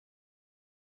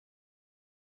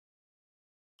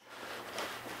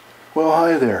Well,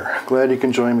 hi there. Glad you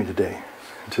can join me today.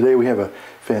 Today we have a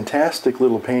fantastic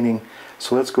little painting,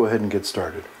 so let's go ahead and get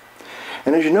started.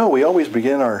 And as you know, we always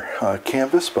begin our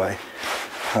canvas by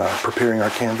preparing our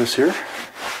canvas here.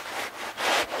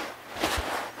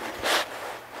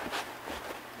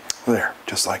 There,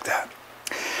 just like that.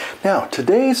 Now,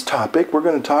 today's topic we're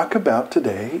going to talk about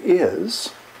today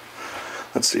is,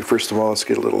 let's see, first of all, let's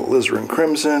get a little alizarin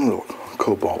crimson, a little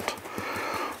cobalt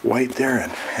white there,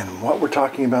 and what we're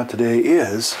talking about today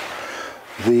is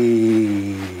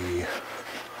the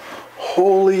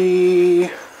Holy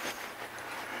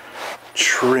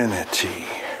Trinity.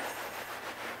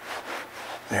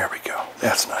 There we go.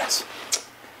 That's nice.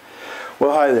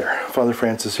 Well, hi there. Father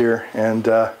Francis here, and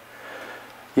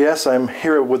yes, I'm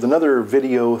here with another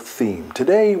video theme.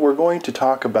 Today we're going to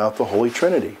talk about the Holy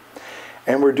Trinity,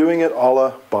 and we're doing it a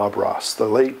la Bob Ross, the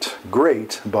late,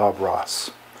 great Bob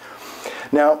Ross.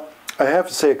 Now, I have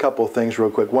to say a couple of things real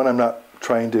quick. One, I'm not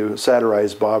trying to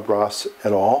satirize Bob Ross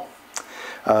at all.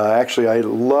 Actually, I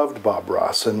loved Bob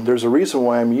Ross, and there's a reason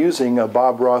why I'm using a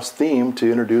Bob Ross theme to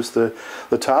introduce the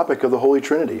topic of the Holy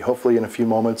Trinity. Hopefully in a few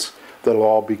moments that'll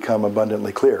all become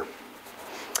abundantly clear.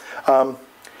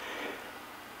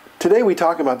 Today we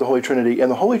talk about the Holy Trinity, and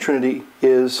the Holy Trinity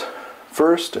is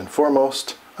first and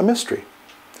foremost a mystery.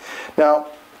 Now,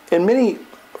 in many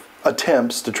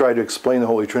attempts to try to explain the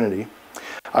Holy Trinity,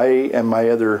 I and my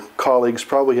other colleagues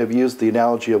probably have used the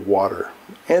analogy of water.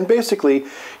 And basically,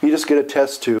 you just get a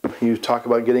test tube. You talk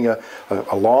about getting a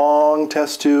long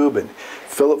test tube and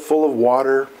fill it full of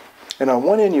water. And on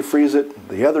one end you freeze it,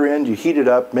 the other end you heat it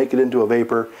up, make it into a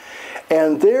vapor.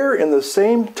 And there in the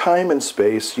same time and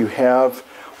space you have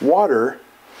water,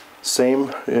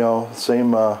 same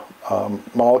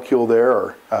molecule there,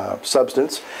 or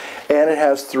substance, and it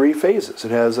has three phases.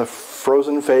 It has a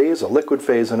frozen phase, a liquid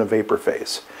phase, and a vapor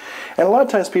phase. And a lot of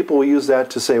times people will use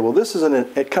that to say, well, this is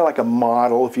kind of like a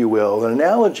model, if you will, an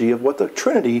analogy of what the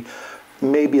Trinity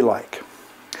may be like.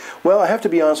 Well, I have to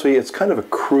be honest with you, it's kind of a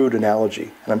crude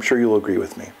analogy, and I'm sure you'll agree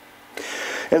with me.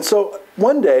 And so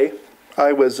one day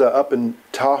I was up in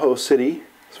Tahoe City,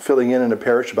 filling in a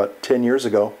parish about 10 years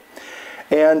ago.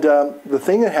 And the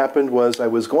thing that happened was I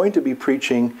was going to be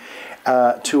preaching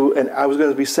I was going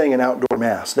to be saying an outdoor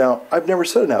mass. Now, I've never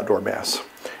said an outdoor mass.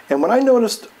 And when I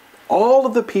noticed all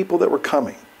of the people that were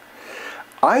coming,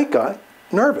 I got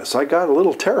nervous. I got a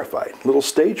little terrified, a little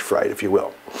stage fright, if you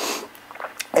will.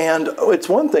 And it's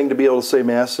one thing to be able to say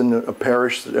mass in a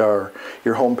parish, or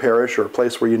your home parish, or a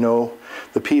place where you know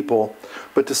the people,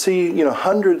 but to see,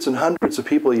 hundreds and hundreds of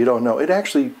people you don't know, it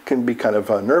actually can be kind of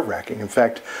nerve-wracking. In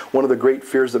fact, one of the great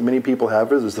fears that many people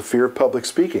have is the fear of public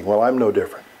speaking. Well, I'm no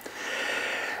different.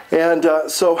 And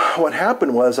so what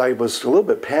happened was I was a little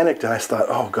bit panicked, and I thought,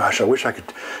 oh gosh, I wish I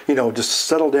could, just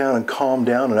settle down and calm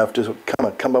down enough to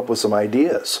come up with some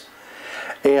ideas.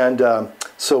 And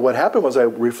so what happened was I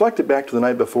reflected back to the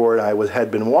night before, and I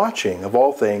had been watching, of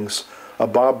all things, a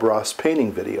Bob Ross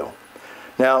painting video.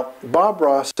 Now, Bob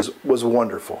Ross was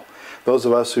wonderful. Those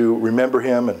of us who remember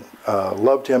him and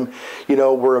loved him,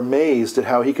 were amazed at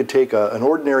how he could take an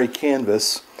ordinary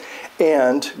canvas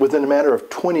and within a matter of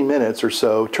 20 minutes or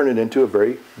so turn it into a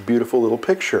very beautiful little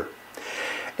picture.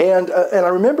 And I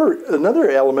remember another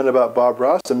element about Bob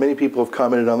Ross, and many people have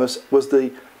commented on this, was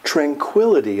the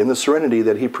tranquility and the serenity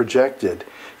that he projected.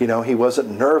 He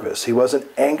wasn't nervous, he wasn't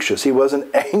anxious, he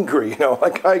wasn't angry,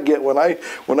 like I get when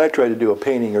I try to do a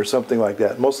painting or something like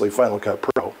that, mostly Final Cut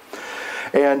Pro.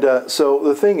 And so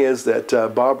the thing is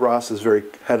that Bob Ross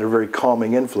had a very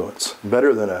calming influence,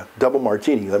 better than a double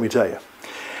martini, let me tell you.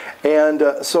 And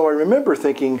so I remember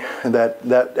thinking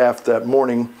that after that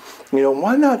morning,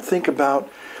 why not think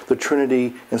about the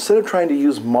Trinity, instead of trying to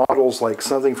use models like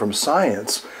something from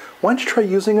science, why don't you try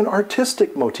using an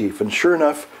artistic motif? And sure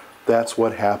enough, that's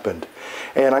what happened.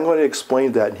 And I'm going to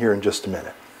explain that here in just a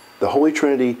minute. The Holy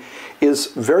Trinity is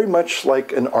very much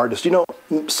like an artist.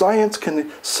 Science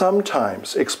can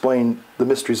sometimes explain the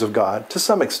mysteries of God to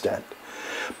some extent.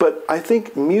 But I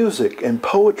think music and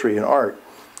poetry and art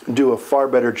do a far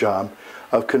better job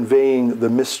of conveying the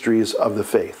mysteries of the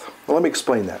faith. Well, let me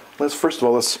explain that. First of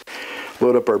all, let's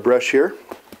load up our brush here.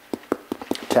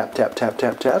 Tap, tap, tap,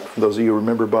 tap, tap. Those of you who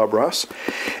remember Bob Ross.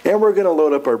 And we're going to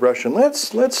load up our brush, and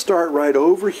let's start right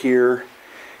over here,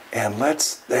 and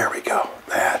there we go.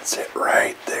 That's it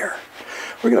right there.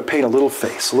 We're going to paint a little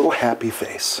face, a little happy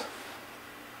face.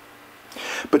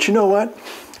 But you know what?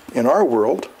 In our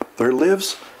world, there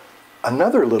lives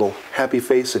another little happy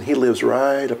face, and he lives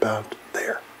right about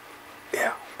there.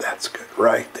 Yeah, that's good,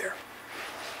 right there.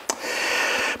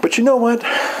 But you know what?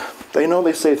 They know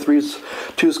they say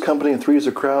two's company and three's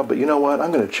a crowd, but you know what?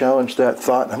 I'm going to challenge that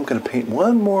thought, and I'm going to paint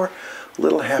one more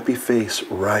little happy face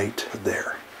right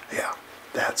there. Yeah,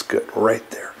 that's good. Right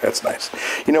there. That's nice.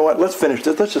 You know what? Let's finish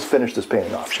this. Let's just finish this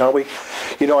painting off, shall we?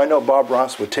 You know, I know Bob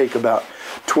Ross would take about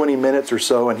 20 minutes or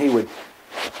so, and he would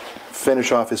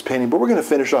finish off his painting, but we're going to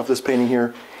finish off this painting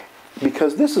here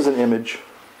because this is an image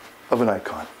of an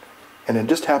icon. And it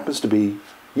just happens to be,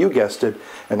 you guessed it,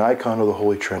 an icon of the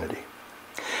Holy Trinity.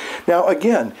 Now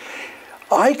again,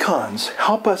 icons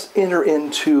help us enter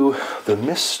into the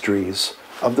mysteries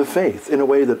of the faith in a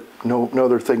way that no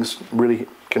other things really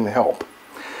can help.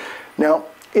 Now,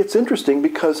 it's interesting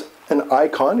because an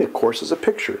icon, of course, is a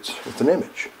picture. It's an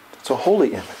image. It's a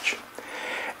holy image.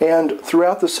 And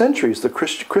throughout the centuries, the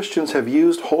Christians have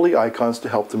used holy icons to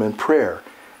help them in prayer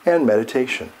and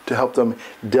meditation, to help them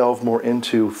delve more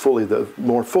into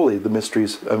more fully the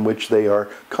mysteries in which they are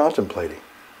contemplating.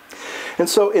 And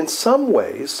so in some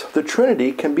ways, the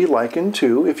Trinity can be likened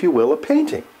to, if you will, a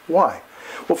painting. Why?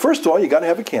 Well, first of all, you got to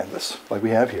have a canvas, like we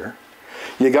have here.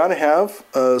 You got to have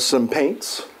some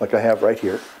paints, like I have right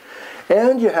here.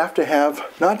 And you have to have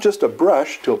not just a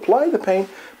brush to apply the paint,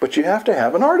 but you have to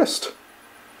have an artist.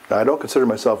 Now, I don't consider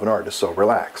myself an artist, so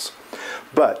relax.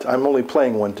 But I'm only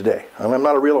playing one today. I'm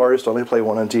not a real artist, I only play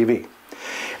one on TV.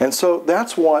 And so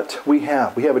that's what we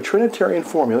have. We have a Trinitarian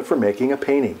formula for making a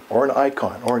painting, or an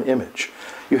icon, or an image.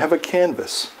 You have a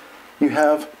canvas, you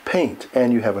have paint,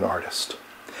 and you have an artist.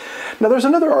 Now there's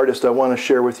another artist I want to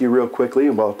share with you real quickly,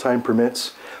 while time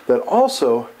permits, that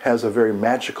also has a very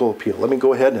magical appeal. Let me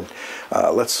go ahead and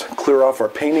let's clear off our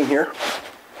painting here.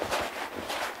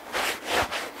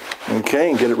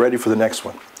 Okay, and get it ready for the next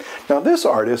one. Now this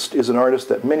artist is an artist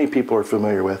that many people are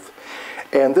familiar with.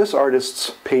 And this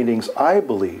artist's paintings, I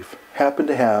believe, happen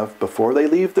to have, before they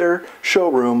leave their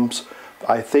showrooms,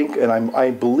 I think, and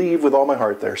I believe with all my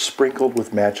heart, they're sprinkled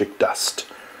with magic dust.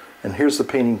 And here's the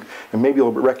painting, and maybe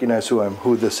you'll recognize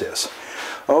who this is.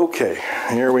 Okay,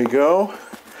 here we go.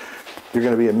 You're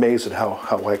going to be amazed at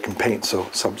how I can paint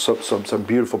some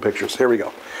beautiful pictures. Here we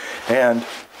go. And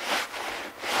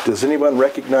does anyone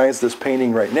recognize this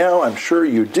painting right now? I'm sure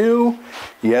you do.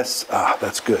 Yes,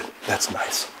 that's good. That's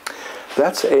nice.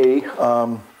 That's it's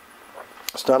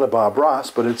not a Bob Ross,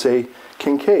 but it's a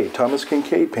Kincaid, Thomas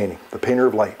Kincaid painting, the Painter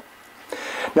of Light.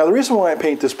 Now the reason why I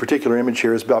paint this particular image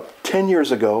here is about 10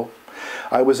 years ago,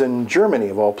 I was in Germany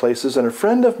of all places, and a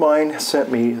friend of mine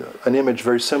sent me an image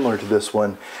very similar to this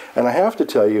one, and I have to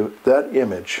tell you, that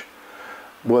image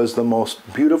was the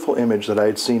most beautiful image that I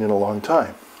had seen in a long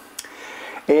time.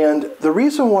 And the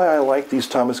reason why I like these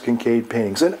Thomas Kincaid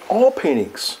paintings, and all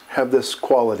paintings have this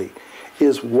quality,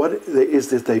 is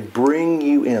that they bring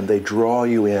you in, they draw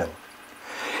you in.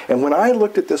 And when I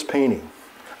looked at this painting,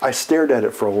 I stared at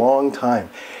it for a long time,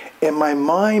 and my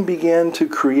mind began to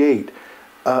create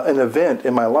an event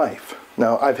in my life.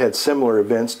 Now, I've had similar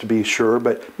events, to be sure,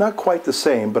 but not quite the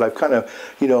same, but I've kind of,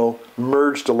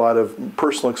 merged a lot of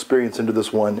personal experience into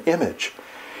this one image.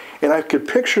 And I could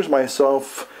picture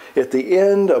myself at the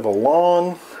end of a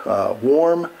long,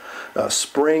 warm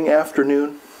spring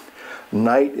afternoon.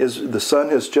 The sun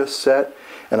has just set,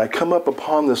 and I come up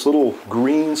upon this little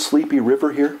green, sleepy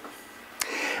river here.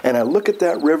 And I look at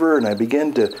that river, and I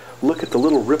begin to look at the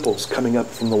little ripples coming up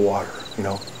from the water,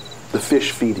 the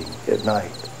fish feeding at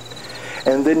night.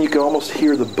 And then you can almost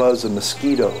hear the buzz of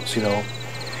mosquitoes,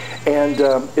 And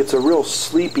it's a real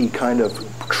sleepy kind of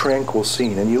tranquil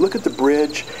scene. And you look at the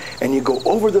bridge, and you go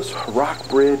over this rock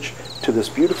bridge to this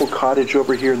beautiful cottage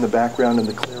over here in the background in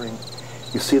the clearing.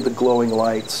 You see the glowing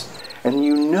lights. And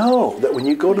you know that when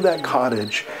you go to that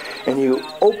cottage and you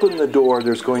open the door,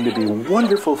 there's going to be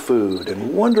wonderful food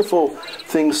and wonderful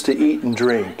things to eat and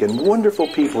drink and wonderful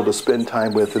people to spend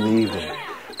time with in the evening.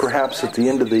 Perhaps at the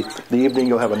end of the evening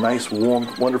you'll have a nice, warm,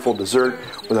 wonderful dessert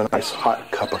with a nice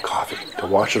hot cup of coffee to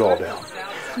wash it all down.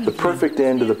 The perfect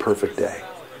end to the perfect day.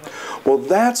 Well,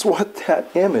 that's what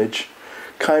that image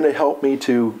kind of helped me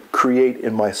to create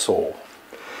in my soul.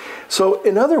 So,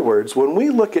 in other words, when we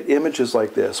look at images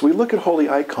like this, we look at holy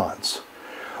icons.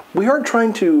 We aren't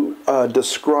trying to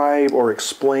describe or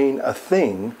explain a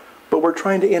thing, but we're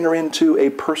trying to enter into a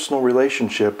personal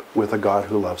relationship with a God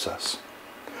who loves us.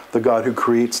 The God who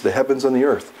creates the heavens and the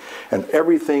earth and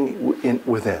everything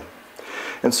within.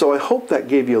 And so I hope that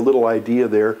gave you a little idea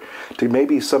there to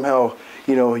maybe somehow,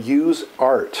 use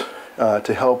art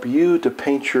to help you to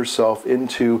paint yourself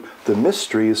into the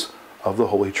mysteries of the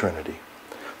Holy Trinity.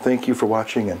 Thank you for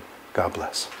watching, and God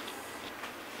bless.